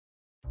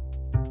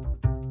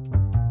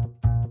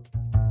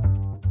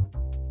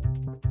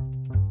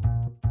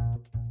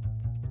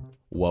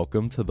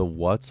Welcome to the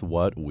What's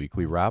What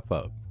Weekly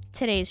Wrap-Up.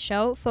 Today's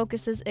show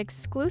focuses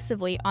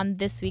exclusively on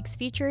this week's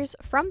features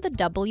from the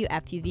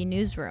WFUV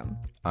newsroom.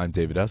 I'm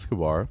David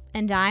Escobar.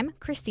 And I'm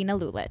Christina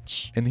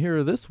Lulich. And here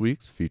are this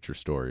week's feature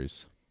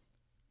stories.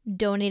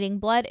 Donating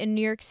blood in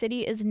New York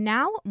City is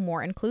now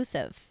more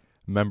inclusive.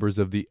 Members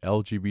of the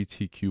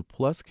LGBTQ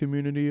plus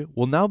community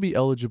will now be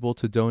eligible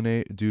to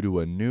donate due to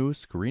a new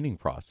screening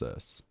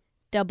process.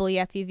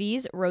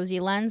 WFUV's Rosie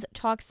Lenz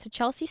talks to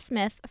Chelsea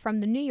Smith from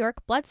the New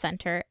York Blood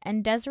Center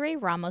and Desiree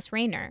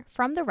Ramos-Rayner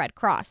from the Red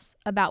Cross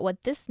about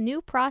what this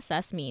new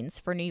process means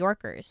for New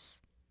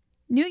Yorkers.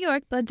 New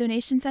York blood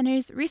donation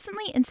centers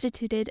recently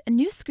instituted a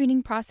new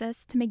screening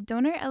process to make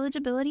donor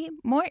eligibility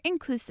more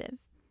inclusive.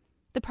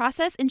 The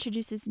process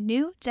introduces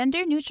new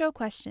gender-neutral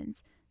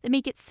questions that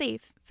make it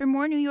safe for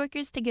more New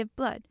Yorkers to give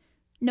blood,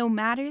 no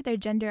matter their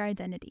gender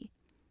identity.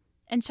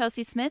 And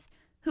Chelsea Smith,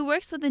 who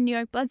works with the New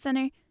York Blood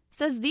Center,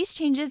 says these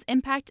changes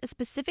impact a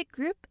specific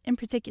group in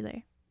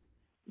particular.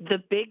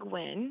 The big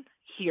win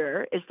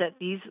here is that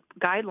these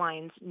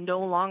guidelines no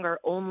longer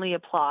only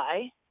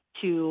apply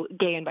to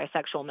gay and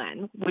bisexual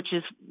men, which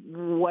is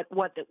what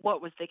was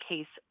the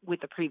case with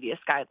the previous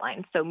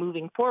guidelines. So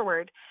moving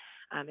forward,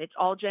 it's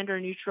all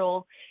gender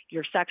neutral.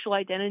 Your sexual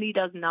identity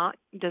does not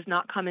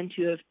come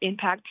into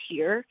impact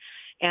here,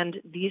 and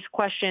these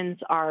questions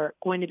are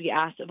going to be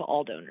asked of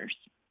all donors.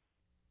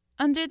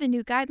 Under the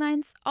new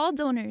guidelines, all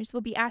donors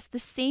will be asked the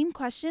same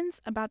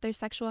questions about their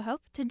sexual health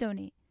to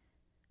donate.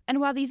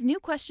 And while these new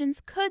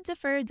questions could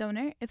defer a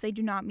donor if they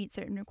do not meet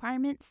certain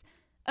requirements,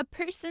 a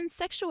person's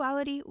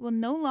sexuality will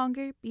no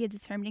longer be a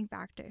determining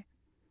factor.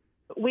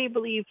 We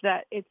believe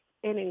that it's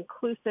an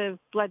inclusive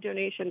blood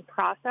donation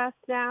process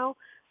now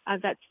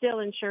that still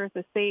ensures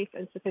a safe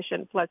and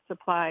sufficient blood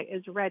supply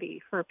is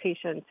ready for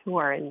patients who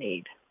are in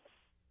need.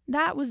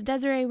 That was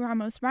Desiree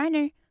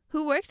Ramos-Rayner,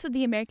 who works with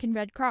the American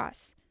Red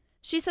Cross.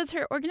 She says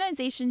her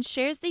organization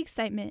shares the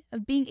excitement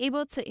of being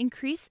able to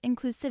increase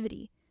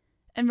inclusivity.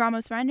 And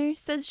Ramos-Rayner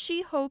says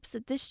she hopes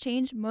that this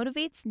change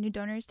motivates new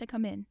donors to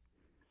come in.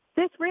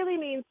 This really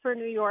means for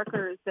New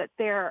Yorkers that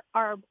there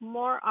are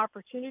more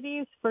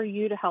opportunities for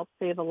you to help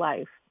save a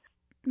life.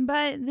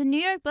 But the New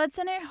York Blood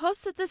Center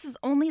hopes that this is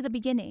only the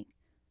beginning.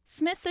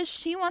 Smith says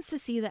she wants to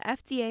see the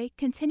FDA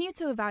continue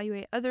to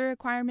evaluate other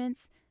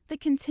requirements that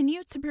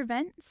continue to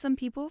prevent some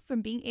people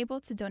from being able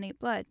to donate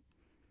blood.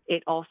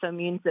 It also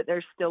means that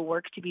there's still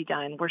work to be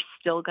done. We're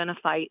still going to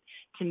fight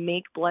to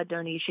make blood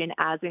donation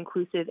as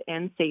inclusive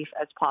and safe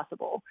as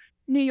possible.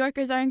 New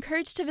Yorkers are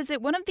encouraged to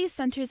visit one of these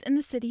centers in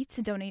the city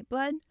to donate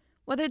blood,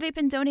 whether they've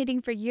been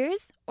donating for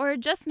years or are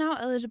just now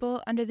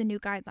eligible under the new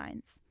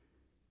guidelines.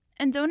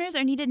 And donors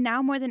are needed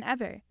now more than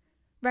ever.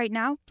 Right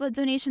now, blood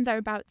donations are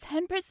about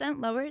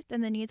 10% lower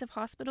than the needs of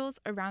hospitals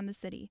around the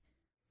city.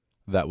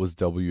 That was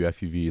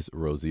WFUV's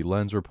Rosie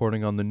Lenz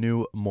reporting on the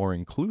new, more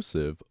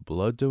inclusive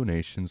blood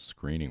donation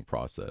screening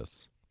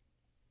process.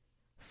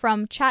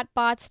 From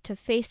chatbots to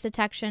face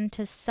detection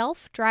to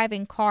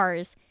self-driving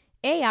cars,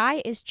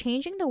 AI is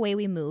changing the way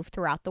we move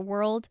throughout the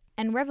world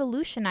and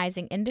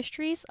revolutionizing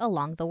industries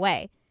along the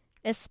way,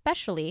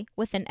 especially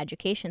within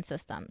education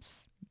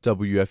systems.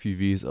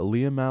 WFUV's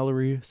Aaliyah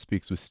Mallory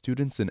speaks with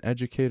students and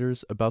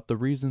educators about the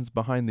reasons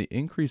behind the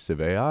increase of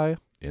AI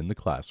in the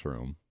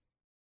classroom.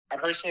 I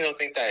personally don't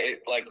think that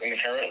it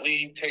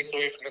inherently takes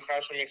away from the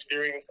classroom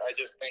experience. I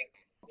just think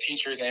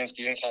teachers and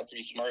students have to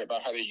be smart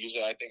about how they use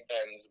it. I think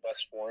that in its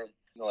best form,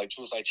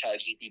 tools like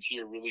ChatGPT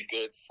are really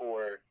good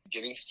for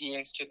getting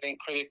students to think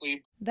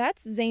critically.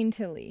 That's Zane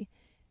Tilley,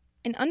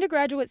 an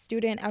undergraduate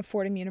student at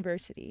Fordham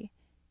University.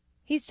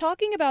 He's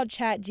talking about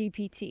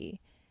ChatGPT,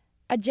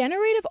 a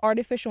generative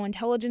artificial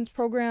intelligence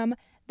program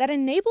that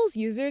enables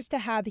users to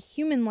have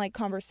human-like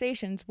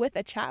conversations with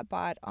a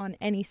chatbot on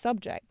any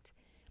subject.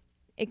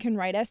 It can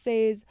write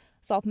essays,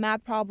 solve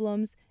math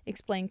problems,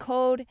 explain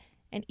code,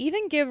 and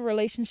even give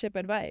relationship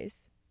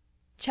advice.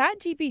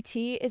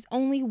 ChatGPT is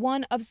only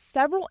one of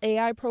several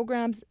AI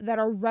programs that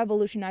are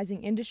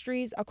revolutionizing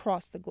industries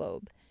across the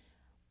globe.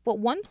 But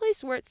one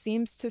place where it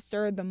seems to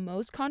stir the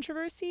most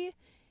controversy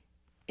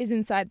is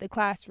inside the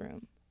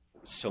classroom.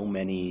 So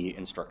many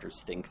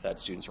instructors think that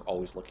students are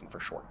always looking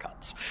for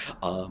shortcuts.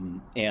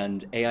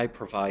 And AI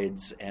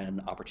provides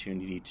an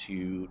opportunity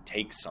to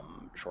take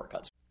some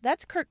shortcuts.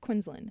 That's Kirk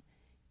Quinlan.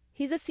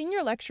 He's a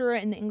senior lecturer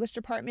in the English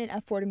department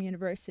at Fordham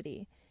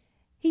University.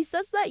 He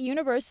says that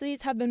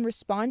universities have been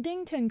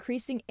responding to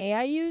increasing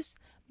AI use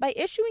by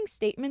issuing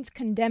statements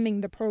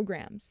condemning the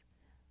programs.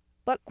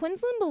 But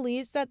Quinlan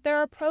believes that there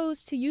are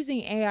pros to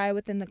using AI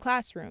within the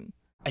classroom.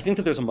 I think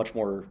that there's a much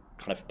more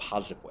kind of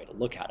positive way to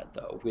look at it,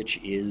 though,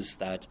 which is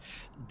that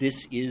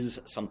this is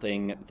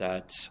something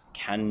that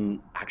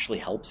can actually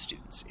help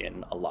students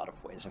in a lot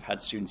of ways. I've had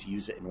students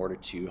use it in order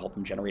to help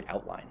them generate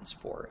outlines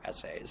for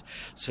essays.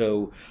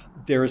 So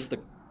there's the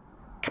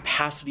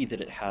capacity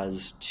that it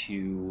has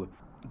to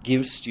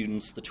give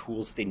students the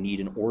tools that they need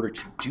in order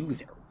to do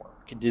their work.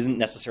 It isn't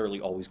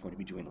necessarily always going to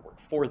be doing the work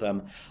for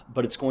them,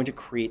 but it's going to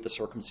create the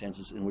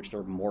circumstances in which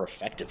they're more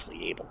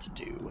effectively able to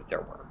do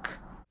their work.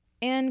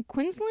 And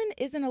Quinlan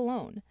isn't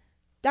alone.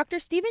 Dr.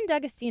 Stephen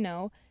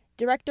D'Agostino,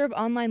 Director of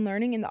Online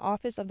Learning in the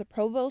Office of the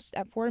Provost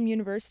at Fordham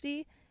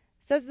University,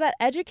 says that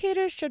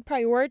educators should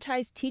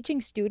prioritize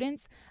teaching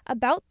students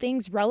about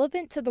things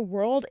relevant to the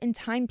world and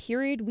time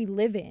period we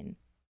live in.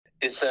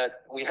 Is that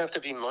we have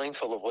to be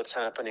mindful of what's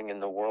happening in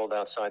the world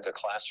outside the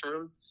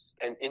classroom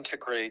and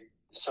integrate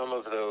some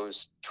of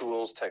those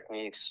tools,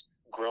 techniques,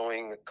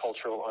 growing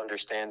cultural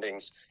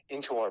understandings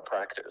into our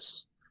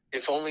practice,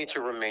 if only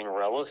to remain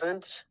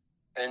relevant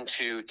and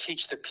to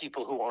teach the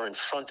people who are in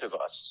front of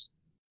us.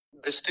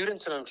 The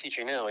students that I'm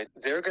teaching now,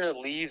 they're going to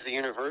leave the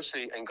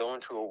university and go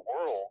into a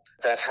world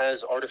that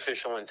has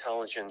artificial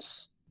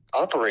intelligence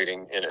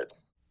operating in it.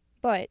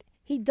 But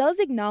he does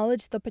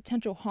acknowledge the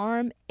potential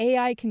harm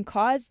AI can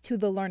cause to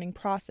the learning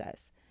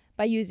process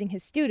by using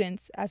his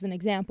students as an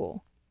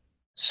example.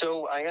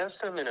 So I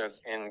asked them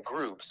in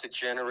groups to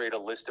generate a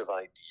list of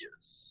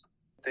ideas.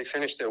 They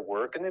finished their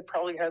work and they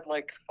probably had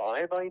like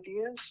 5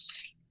 ideas.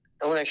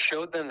 And when I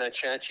showed them that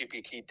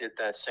ChatGPT did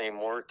that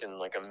same work in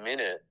like a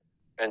minute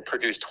and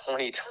produced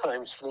 20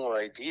 times more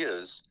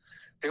ideas,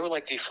 they were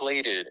like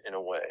deflated in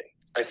a way.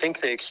 I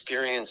think they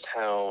experienced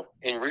how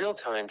in real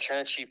time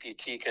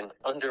ChatGPT can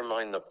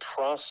undermine the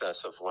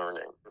process of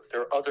learning.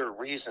 There are other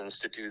reasons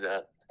to do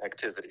that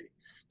activity,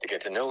 to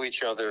get to know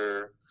each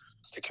other,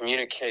 to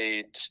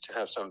communicate, to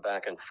have some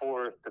back and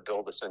forth, to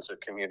build a sense of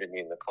community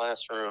in the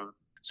classroom.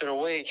 So in a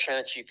way,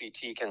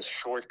 ChatGPT can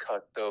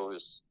shortcut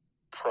those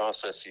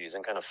processes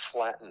and kind of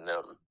flatten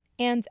them.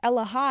 And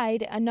Ella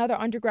Hyde, another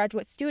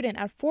undergraduate student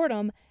at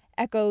Fordham,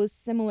 echoes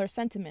similar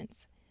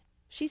sentiments.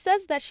 She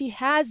says that she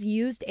has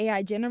used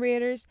AI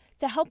generators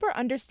to help her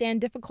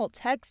understand difficult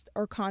text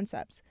or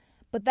concepts,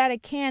 but that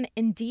it can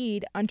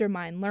indeed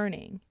undermine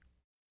learning.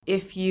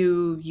 If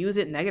you use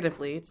it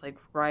negatively, it's like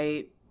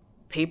write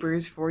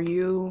papers for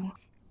you.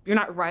 You're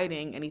not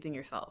writing anything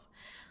yourself.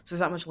 So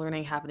there's not much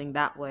learning happening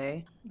that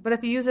way. But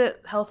if you use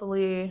it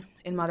healthily,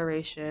 in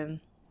moderation,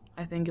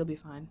 I think you'll be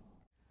fine.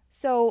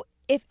 So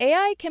if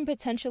AI can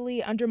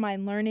potentially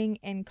undermine learning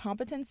and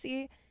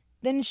competency,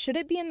 then should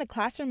it be in the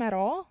classroom at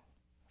all?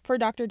 For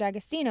Dr.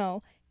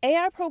 D'Agostino,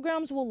 AI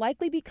programs will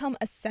likely become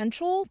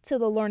essential to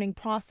the learning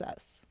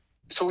process.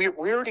 So we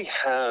already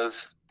have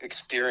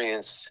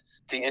experienced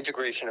the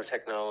integration of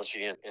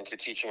technology into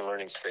teaching and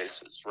learning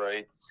spaces,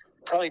 right?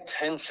 Probably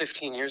 10,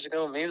 15 years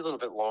ago, maybe a little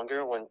bit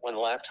longer, when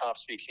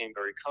laptops became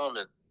very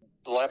common,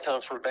 the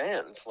laptops were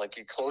banned. Like,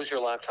 you close your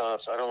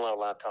laptops, I don't allow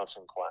laptops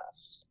in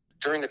class.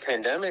 During the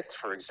pandemic,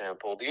 for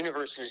example, the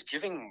university was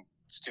giving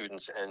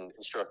students and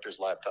instructors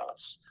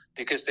laptops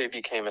because they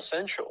became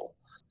essential.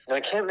 Now,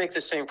 I can't make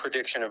the same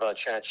prediction about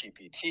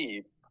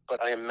ChatGPT,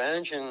 but I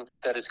imagine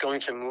that it's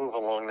going to move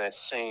along that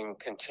same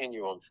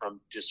continuum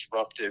from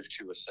disruptive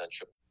to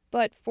essential.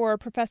 But for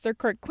Professor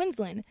Kurt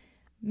Quinlan,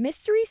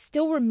 mystery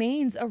still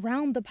remains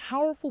around the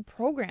powerful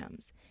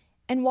programs.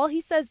 And while he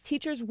says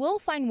teachers will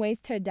find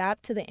ways to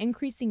adapt to the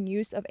increasing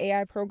use of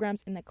AI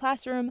programs in the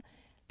classroom,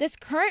 this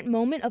current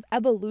moment of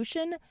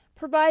evolution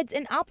provides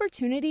an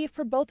opportunity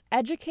for both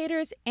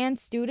educators and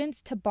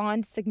students to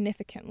bond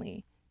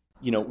significantly.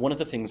 You know, one of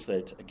the things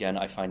that, again,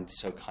 I find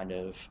so kind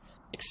of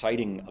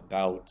exciting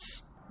about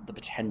the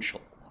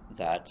potential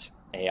that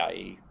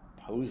AI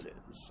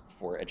poses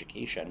for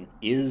education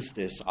is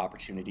this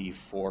opportunity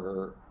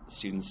for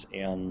students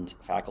and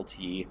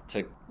faculty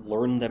to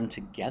learn them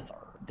together.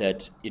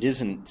 That it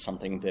isn't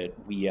something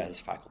that we as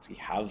faculty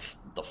have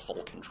the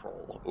full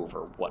control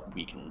over what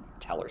we can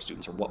tell our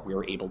students or what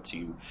we're able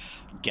to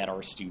get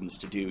our students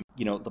to do.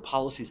 You know, the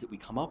policies that we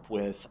come up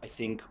with, I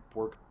think,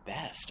 work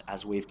best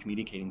as a way of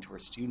communicating to our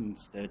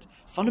students that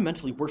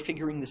fundamentally we're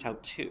figuring this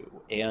out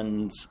too,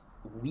 and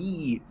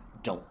we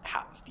don't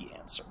have the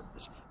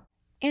answers.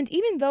 And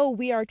even though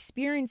we are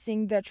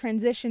experiencing the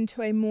transition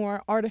to a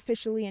more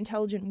artificially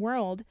intelligent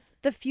world,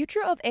 the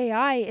future of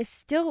AI is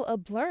still a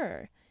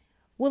blur.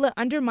 Will it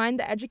undermine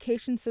the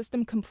education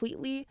system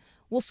completely?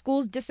 Will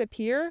schools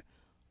disappear?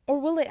 Or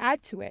will it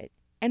add to it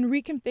and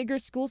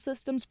reconfigure school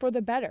systems for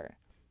the better?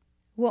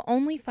 We'll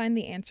only find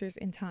the answers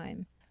in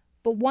time.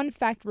 But one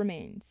fact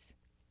remains.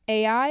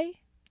 AI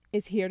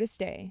is here to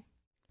stay.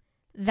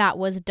 That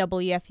was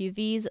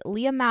WFUV's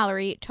Leah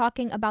Mallory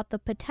talking about the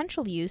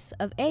potential use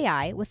of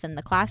AI within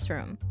the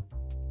classroom.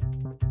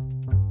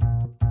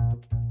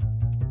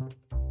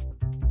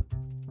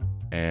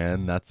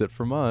 And that's it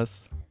from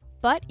us.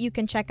 But you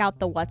can check out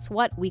the What's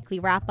What weekly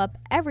wrap-up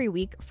every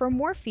week for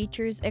more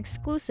features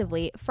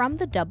exclusively from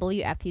the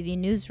WFUV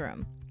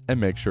newsroom.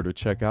 And make sure to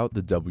check out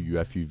the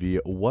WFUV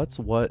What's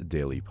What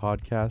daily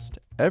podcast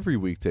every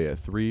weekday at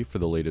 3 for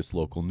the latest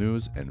local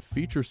news and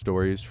feature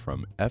stories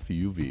from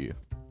FUV.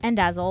 And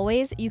as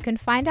always, you can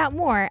find out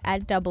more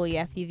at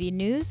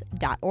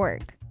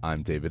WFUVnews.org.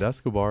 I'm David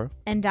Escobar.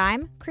 And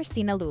I'm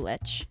Christina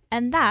Lulich.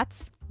 And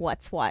that's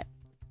What's What.